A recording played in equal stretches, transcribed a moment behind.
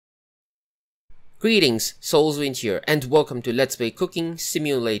Greetings, Soulswind here, and welcome to Let's Play Cooking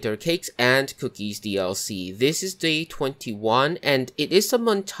Simulator Cakes and Cookies DLC. This is day 21, and it is a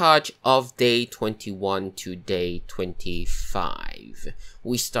montage of day 21 to day 25.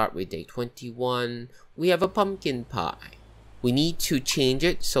 We start with day 21. We have a pumpkin pie. We need to change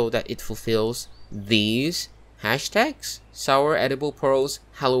it so that it fulfills these hashtags: sour, edible pearls,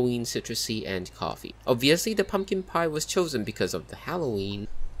 Halloween, citrusy, and coffee. Obviously, the pumpkin pie was chosen because of the Halloween,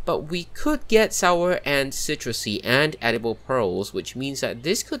 but we could get sour and citrusy and edible pearls, which means that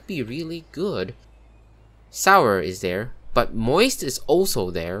this could be really good. Sour is there, but moist is also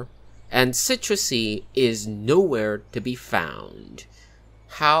there, and citrusy is nowhere to be found.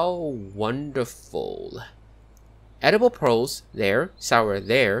 How wonderful. Edible pearls there, sour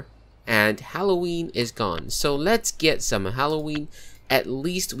there, and Halloween is gone. So let's get some Halloween. At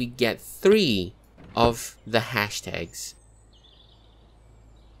least we get 3 of the hashtags,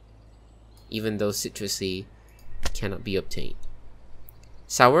 even though citrusy cannot be obtained.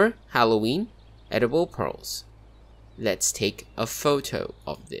 Sour, Halloween, edible pearls. Let's take a photo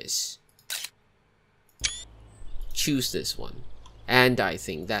of this. Choose this one. And I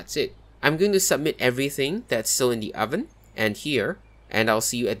think that's it. I'm going to submit everything that's still in the oven and here, and I'll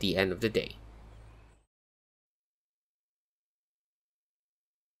see you at the end of the day.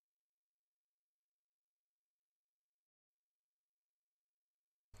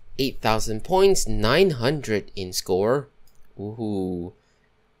 $8,000 points, 900 in score. Ooh.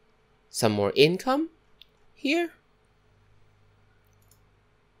 Some more income here.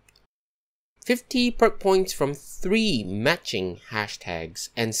 50 perk points from 3 matching hashtags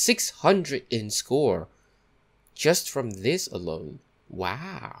and 600 in score just from this alone.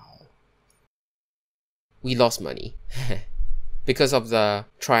 Wow. We lost money because of the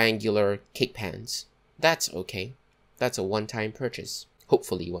triangular cake pans. That's okay. That's a one-time purchase.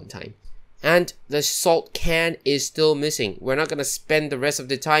 Hopefully one time. And the salt can is still missing. We're not gonna spend the rest of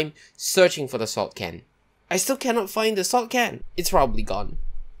the time searching for the salt can. I still cannot find the salt can. It's probably gone.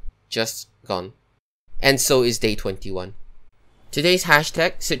 Just gone. And so is day 21. Today's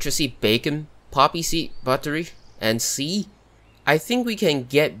hashtag: citrusy, bacon, poppy seed, buttery, and C. I think we can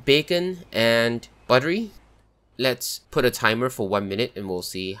get bacon and buttery. Let's put a timer for 1 minute and we'll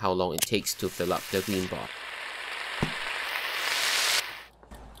see how long it takes to fill up the green bar.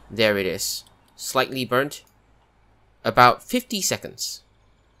 There it is. Slightly burnt. About 50 seconds.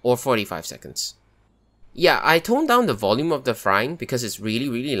 Or 45 seconds. Yeah, I toned down the volume of the frying because it's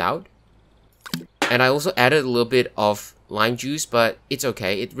really loud. And I also added a little bit of lime juice, but it's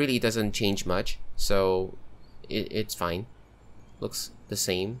okay. It really doesn't change much. So, it's fine. Looks the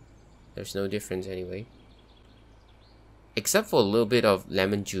same. There's no difference anyway. Except for a little bit of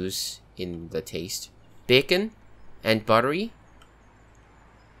lemon juice in the taste. Bacon and buttery.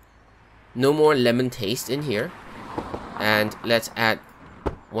 No more lemon taste in here. And let's add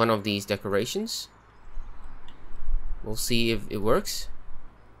one of these decorations. We'll see if it works.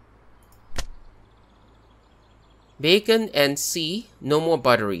 Bacon and C, no more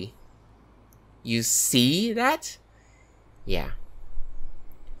buttery. You see that? Yeah.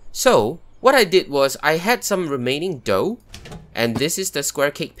 So, what I did was I had some remaining dough. And this is the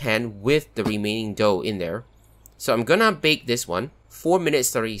square cake pan with the remaining dough in there. So I'm gonna bake this one. 4 minutes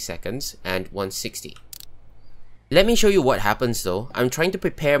 30 seconds and 160. Let me show you what happens though. I'm trying to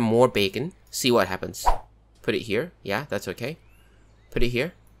prepare more bacon. See what happens. Put it here. Yeah, that's okay. Put it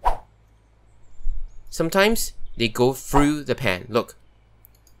here. Sometimes they go through the pan. Look.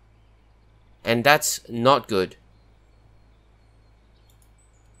 And that's not good.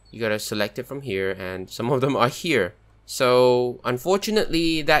 You gotta select it from here, and some of them are here. So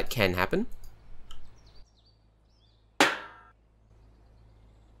unfortunately that can happen.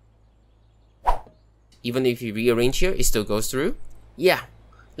 Even if you rearrange here, it still goes through. Yeah.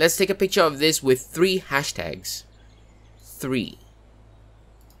 Let's take a picture of this with 3 hashtags. 3.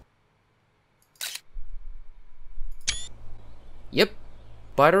 Yep.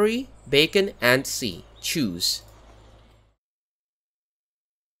 Buttery, bacon, and C. Choose.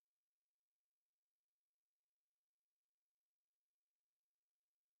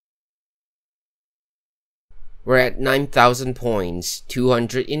 We're at 9,000 points.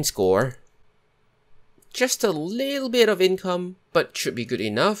 200 in score. Just a little bit of income, but should be good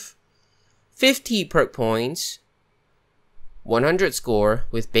enough. 50 perk points. 100 score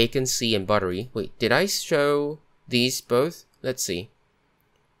with bacon, C, and buttery. Wait, did I show these both? Let's see.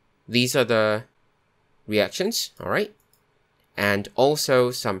 These are the reactions, alright. And also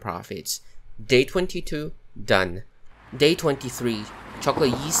some profits. Day 22, done. Day 23,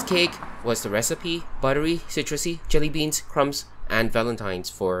 chocolate yeast cake was the recipe. Buttery, citrusy, jelly beans, crumbs, and valentines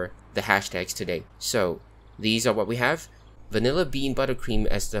for the hashtags today. So these are what we have. Vanilla bean buttercream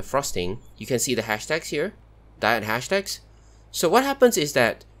as the frosting. You can see the hashtags here, diet hashtags. So what happens is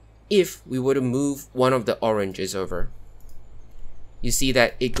that if we were to move one of the oranges over, you see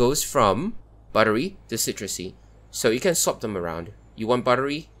that it goes from buttery to citrusy. So you can swap them around. You want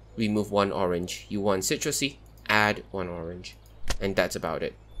buttery, remove one orange. You want citrusy, add one orange. And that's about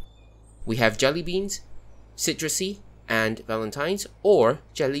it. We have jelly beans, citrusy, and valentines, or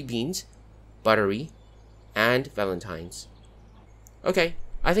jelly beans, buttery, and valentines. Okay,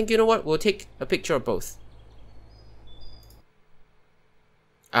 I think you know what? We'll take a picture of both.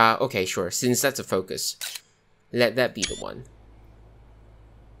 Okay, sure, since that's a focus. Let that be the one.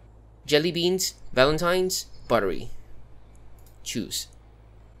 Jelly beans, valentines, buttery. Choose.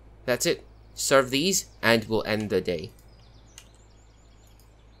 That's it. Serve these, and we'll end the day.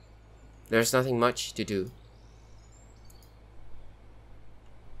 There's nothing much to do.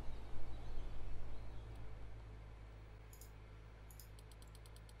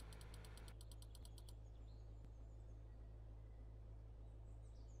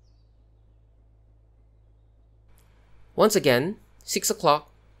 Once again, 6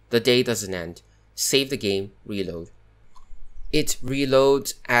 o'clock, the day doesn't end. Save the game, reload. It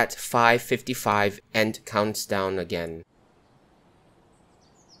reloads at 5:55 and counts down again.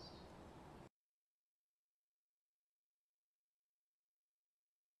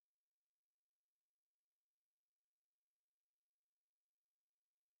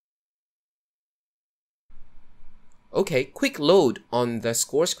 Okay, quick load on the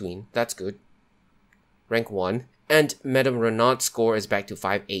score screen. That's good. Rank 1. And Madame Renaud's score is back to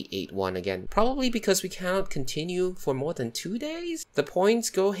 5881 again. Probably because we cannot continue for more than 2 days? The points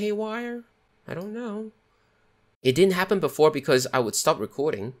go haywire? I don't know. It didn't happen before because I would stop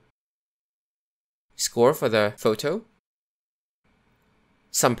recording. Score for the photo.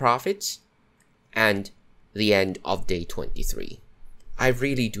 Some profits. And the end of day 23. I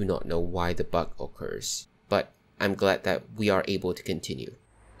really do not know why the bug occurs, but I'm glad that we are able to continue.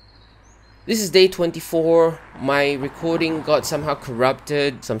 This is day 24. My recording got somehow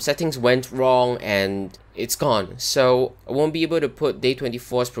corrupted. Some settings went wrong and it's gone. So I won't be able to put day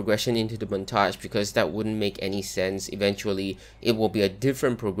 24's progression into the montage because that wouldn't make any sense. Eventually it will be a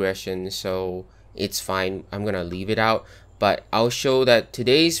different progression, so it's fine. I'm gonna leave it out. But I'll show that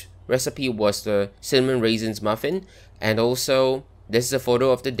today's recipe was the cinnamon raisins muffin, and also this is a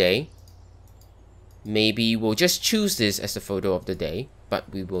photo of the day. Maybe we'll just choose this as the photo of the day,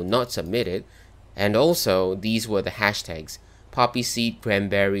 but we will not submit it. And also, these were the hashtags: poppy seed,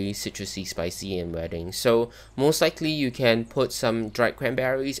 cranberry, citrusy, spicy, and wedding. So most likely you can put some dried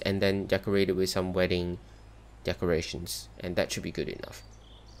cranberries and then decorate it with some wedding decorations, and that should be good enough.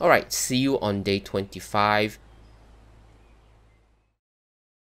 Alright, see you on day 25.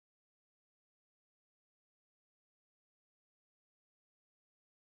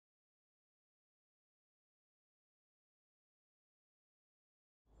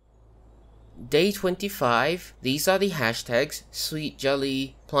 Day 25, these are the hashtags: sweet,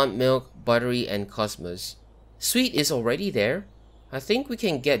 jelly, plant milk, buttery, and cosmos. Sweet is already there. I think we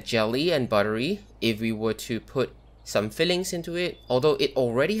can get jelly and buttery if we were to put some fillings into it, although it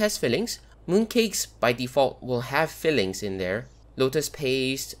already has fillings. Mooncakes by default will have fillings in there. Lotus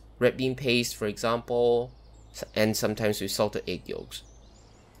paste, red bean paste for example, and sometimes with salted egg yolks.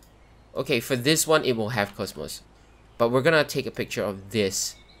 Okay, for this one it will have cosmos, but we're gonna take a picture of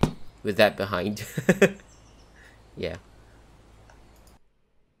this with that behind. Yeah.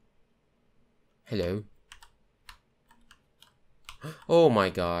 Hello. Oh my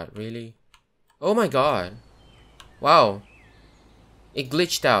god, really? Oh my god. Wow. It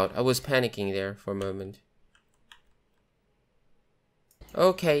glitched out. I was panicking there for a moment.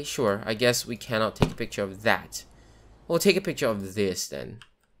 Okay, sure. I guess we cannot take a picture of that. We'll take a picture of this then.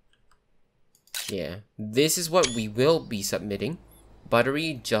 Yeah. This is what we will be submitting.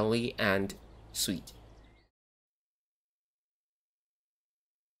 Buttery, jelly, and sweet.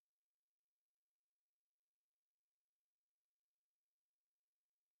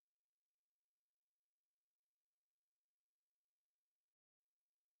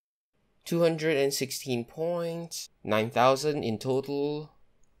 $216 points, 9,000 in total.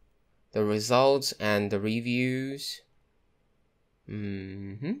 The results and the reviews.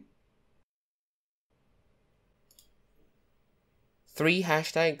 3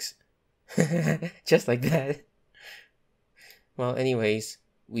 hashtags. Just like that. Well, anyways,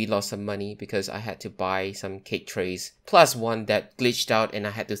 we lost some money because I had to buy some cake trays, plus one that glitched out and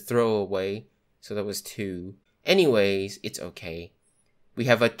I had to throw away, so that was 2. Anyways, it's okay. We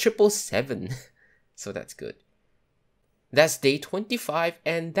have a 777, so that's good. That's day 25,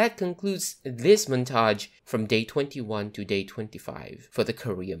 and that concludes this montage from day 21 to day 25 for the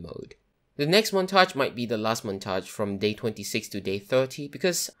career mode. The next montage might be the last montage from day 26 to day 30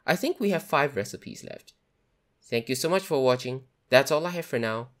 because I think we have 5 recipes left. Thank you so much for watching. That's all I have for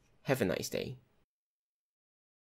now. Have a nice day.